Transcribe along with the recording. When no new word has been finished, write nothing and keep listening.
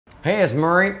Hey, it's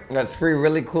Murray. I got 3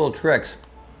 really cool tricks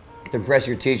to impress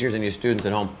your teachers and your students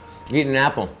at home. You eat an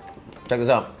apple. Check this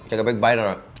out. Take a big bite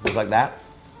out of it, just like that.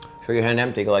 Show your hand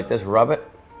empty, go like this, rub it.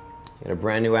 You get a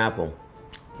brand new apple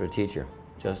for the teacher,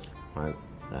 just like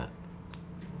that.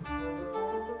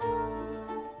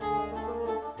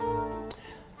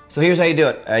 So here's how you do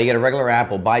it. You get a regular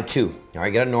apple, buy 2. All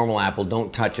right, get a normal apple,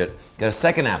 don't touch it. Get a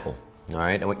second apple, all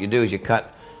right? And what you do is you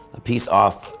cut a piece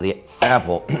off the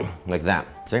apple like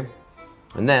that, see?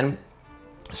 And then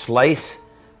slice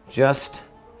just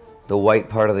the white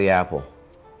part of the apple,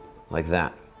 like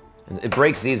that. And it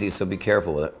breaks easy, so be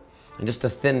careful with it. And just a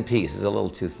thin piece, it's a little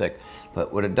too thick.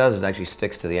 But what it does is actually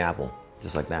sticks to the apple,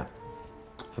 just like that.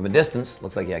 From a distance,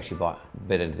 looks like you actually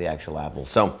bit into the actual apple.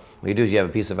 So what you do is you have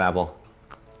a piece of apple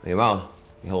in your mouth,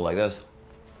 you hold it like this.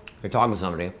 You're talking to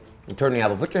somebody, you turn the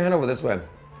apple, put your hand over this way.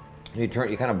 You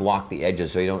kind of block the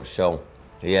edges so you don't show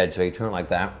the edge. So you turn it like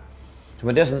that. From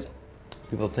a distance,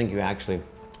 people think you actually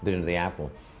bit into the apple.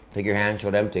 Take your hand, show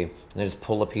it empty, and then just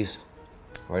pull a piece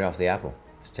right off the apple.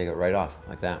 Just take it right off,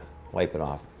 like that. Wipe it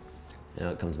off. And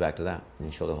it comes back to that. And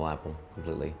you show the whole apple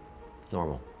completely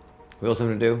normal. Real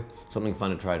something to do, something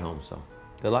fun to try at home, so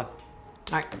good luck.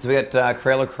 All right, so we got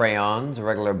Crayola crayons, a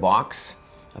regular box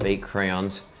of 8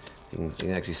 crayons. You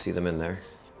can actually see them in there.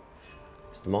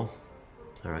 See them all?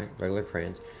 All right, regular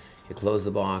crayons. You close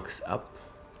the box up,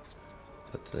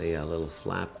 put the little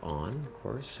flap on, of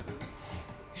course.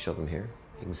 Show them here.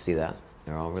 You can see that.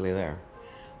 They're all really there.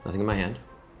 Nothing in my hand.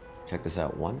 Check this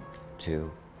out. 1,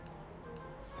 2,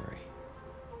 3.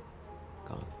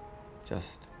 Gone.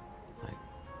 Just like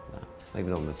that. I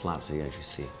even open the flap so you actually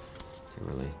see.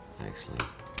 They're really actually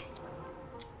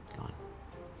gone.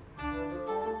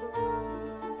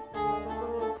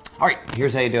 All right,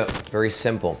 here's how you do it. Very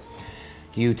simple.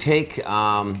 You take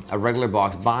a regular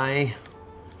box,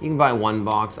 you can buy 1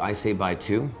 box, I say buy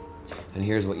 2. And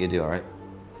here's what you do, all right?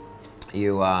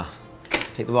 You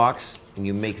take the box and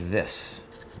you make this,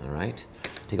 all right?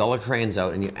 Take all the crayons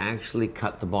out and you actually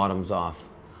cut the bottoms off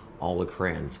all the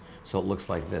crayons. So it looks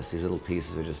like this. These little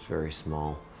pieces are just very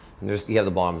small. And you have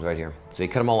the bottoms right here. So you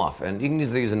cut them all off. And you can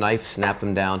either use a knife, snap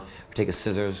them down, or take a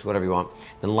scissors, whatever you want.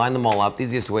 Then line them all up. The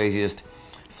easiest way is you just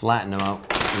flatten them out.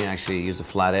 You can actually use a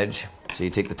flat edge. So you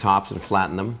take the tops and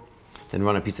flatten them, then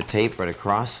run a piece of tape right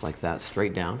across like that,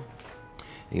 straight down.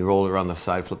 And you roll it around the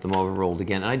side, flip them over, roll it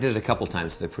again. And I did it a couple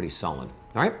times, so they're pretty solid.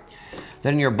 All right?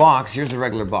 Then in your box, here's the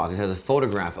regular box. It has a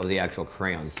photograph of the actual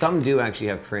crayons. Some do actually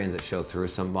have crayons that show through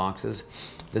some boxes.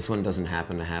 This one doesn't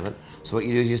happen to have it. So what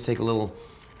you do is you just take a little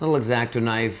X-Acto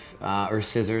knife or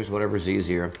scissors, whatever's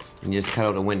easier, and you just cut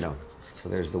out a window. So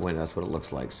there's the window, that's what it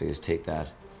looks like. So you just take that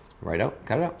right out,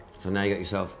 cut it out. So now you got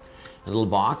yourself a little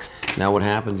box. Now what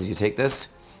happens is you take this,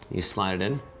 you slide it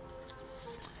in,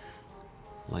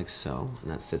 like so,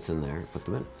 and that sits in there, put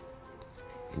them in,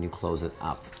 and you close it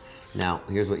up. Now,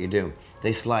 here's what you do.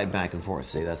 They slide back and forth,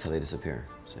 see, that's how they disappear.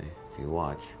 See, if you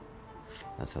watch,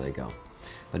 that's how they go.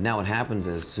 But now what happens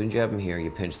is, as soon as you have them here,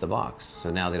 you pinch the box, so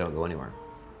now they don't go anywhere.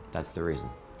 That's the reason.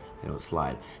 They don't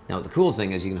slide. Now, the cool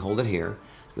thing is you can hold it here,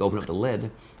 you open up the lid,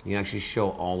 and you actually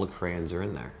show all the crayons are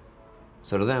in there.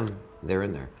 So to them, they're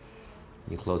in there.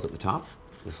 You close up the top,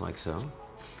 just like so.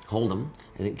 Hold them,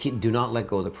 and do not let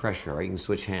go of the pressure, right? You can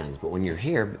switch hands, but when you're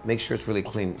here, make sure it's really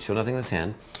clean. Show nothing in this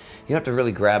hand. You don't have to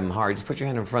really grab them hard. Just put your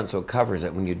hand in front so it covers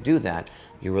it. When you do that,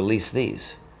 you release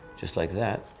these, just like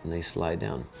that, and they slide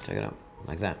down. Check it out,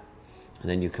 like that. And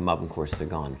then you come up, and of course, they're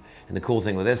gone. And the cool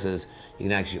thing with this is you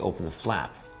can actually open the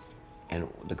flap. And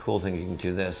the cool thing is you can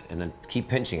do this, and then keep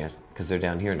pinching it, because they're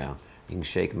down here now. You can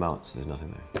shake them out, so there's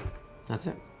nothing there. That's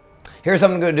it. Here's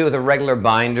something I'm going to do with a regular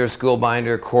binder, school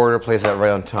binder, quarter, place that right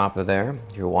on top of there.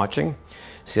 You're watching.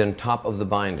 See on top of the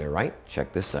binder, right?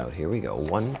 Check this out. Here we go.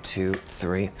 1, 2,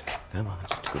 3. Come on,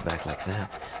 just go back like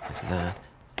that, like that.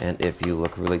 And if you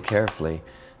look really carefully,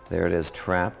 there it is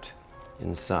trapped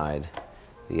inside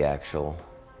the actual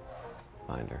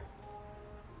binder.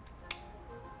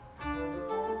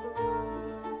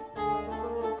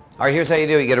 All right, here's how you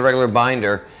do it. You get a regular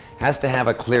binder. Has to have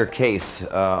a clear case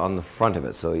on the front of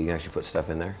it, so you can actually put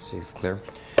stuff in there, so it's clear.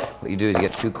 What you do is you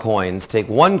get 2 coins. Take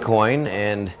 1 coin,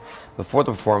 and before the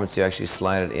performance, you actually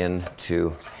slide it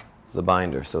into the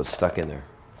binder, so it's stuck in there.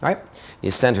 All right,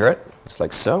 you center it, just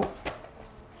like so.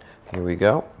 Here we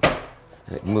go.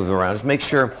 And it moves around. Just make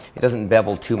sure it doesn't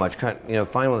bevel too much. Find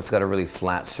one that's got a really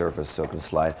flat surface so it can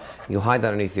slide. You'll hide that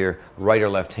underneath your right or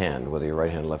left hand, whether your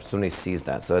right hand or left. Somebody sees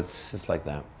that, so it's just like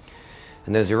that.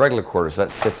 And there's your regular quarter, so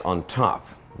that sits on top.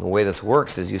 And the way this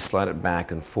works is you slide it back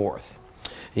and forth.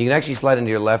 And you can actually slide into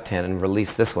your left hand and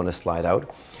release this one to slide out.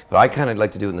 But I kind of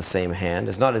like to do it in the same hand.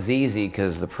 It's not as easy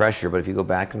because of the pressure, but if you go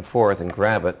back and forth and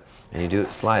grab it, and you do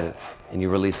it, slide it, and you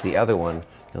release the other one,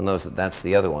 you'll notice that that's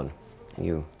the other one. And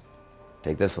you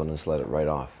take this one and slide it right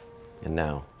off. And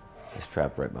now it's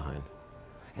trapped right behind.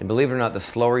 And believe it or not, the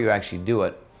slower you actually do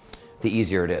it, the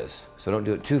easier it is. So don't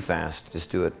do it too fast,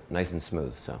 just do it nice and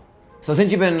smooth. So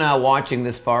since you've been watching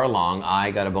this far along,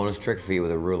 I got a bonus trick for you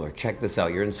with a ruler. Check this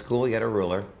out. You're in school, you got a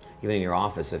ruler. Even in your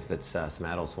office, if it's some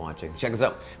adults watching. Check this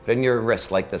out. Put it in your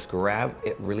wrist like this. Grab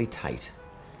it really tight.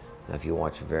 Now if you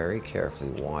watch very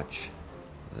carefully, watch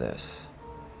this.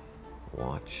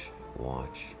 Watch,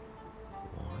 watch,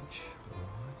 watch,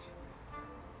 watch.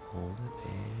 Hold it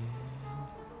and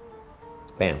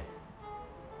bam.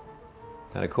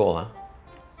 Kind of cool, huh?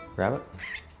 Grab it.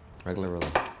 Regular ruler.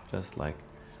 Just like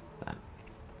that.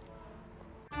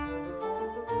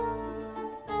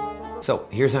 So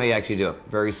here's how you actually do it.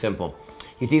 Very simple.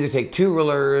 You can either take 2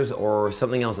 rulers or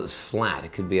something else that's flat.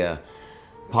 It could be a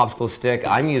popsicle stick.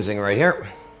 I'm using right here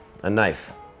a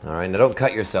knife. All right, now don't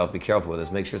cut yourself. Be careful with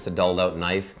this. Make sure it's a dulled out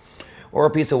knife or a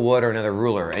piece of wood or another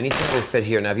ruler. Anything will fit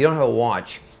here. Now if you don't have a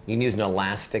watch, you can use an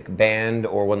elastic band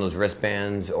or one of those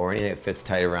wristbands or anything that fits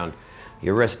tight around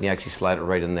your wrist, and you actually slide it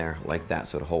right in there like that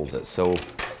so it holds it. So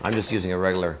I'm just using a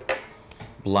regular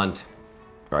blunt,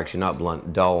 or actually not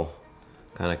blunt, dull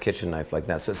kind of kitchen knife like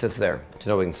that. So it sits there so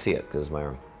nobody can see it because it's my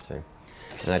arm. See?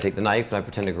 And I take the knife and I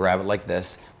pretend to grab it like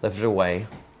this, lift it away,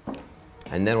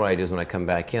 and then what I do is when I come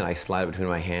back in, I slide it between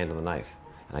my hand and the knife,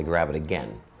 and I grab it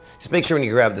again. Just make sure when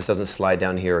you grab this doesn't slide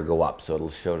down here or go up, so it'll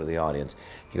show to the audience.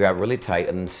 You grab it really tight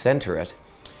and then center it,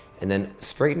 and then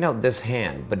straighten out this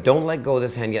hand, but don't let go of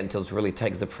this hand yet until it's really tight,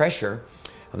 because the pressure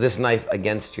of this knife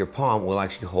against your palm will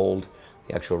actually hold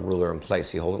the actual ruler in place.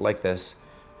 So you hold it like this,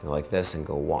 and go like this, and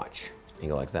go watch. And you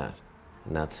go like that,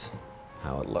 and that's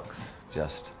how it looks,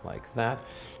 just like that.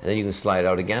 And then you can slide it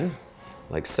out again,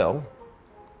 like so,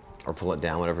 or pull it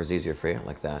down, whatever's easier for you,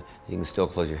 like that. You can still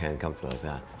close your hand comfortably like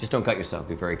that. Just don't cut yourself,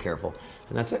 be very careful,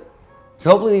 and that's it. So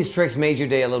hopefully these tricks made your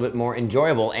day a little bit more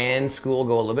enjoyable and school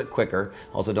go a little bit quicker.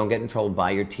 Also, don't get in trouble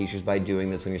by your teachers by doing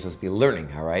this when you're supposed to be learning,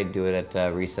 all right? Do it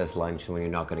at recess, lunch, and when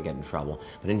you're not gonna get in trouble.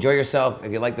 But enjoy yourself.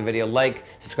 If you like the video, like,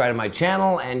 subscribe to my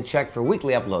channel, and check for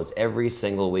weekly uploads every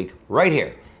single week right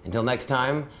here. Until next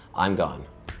time, I'm gone.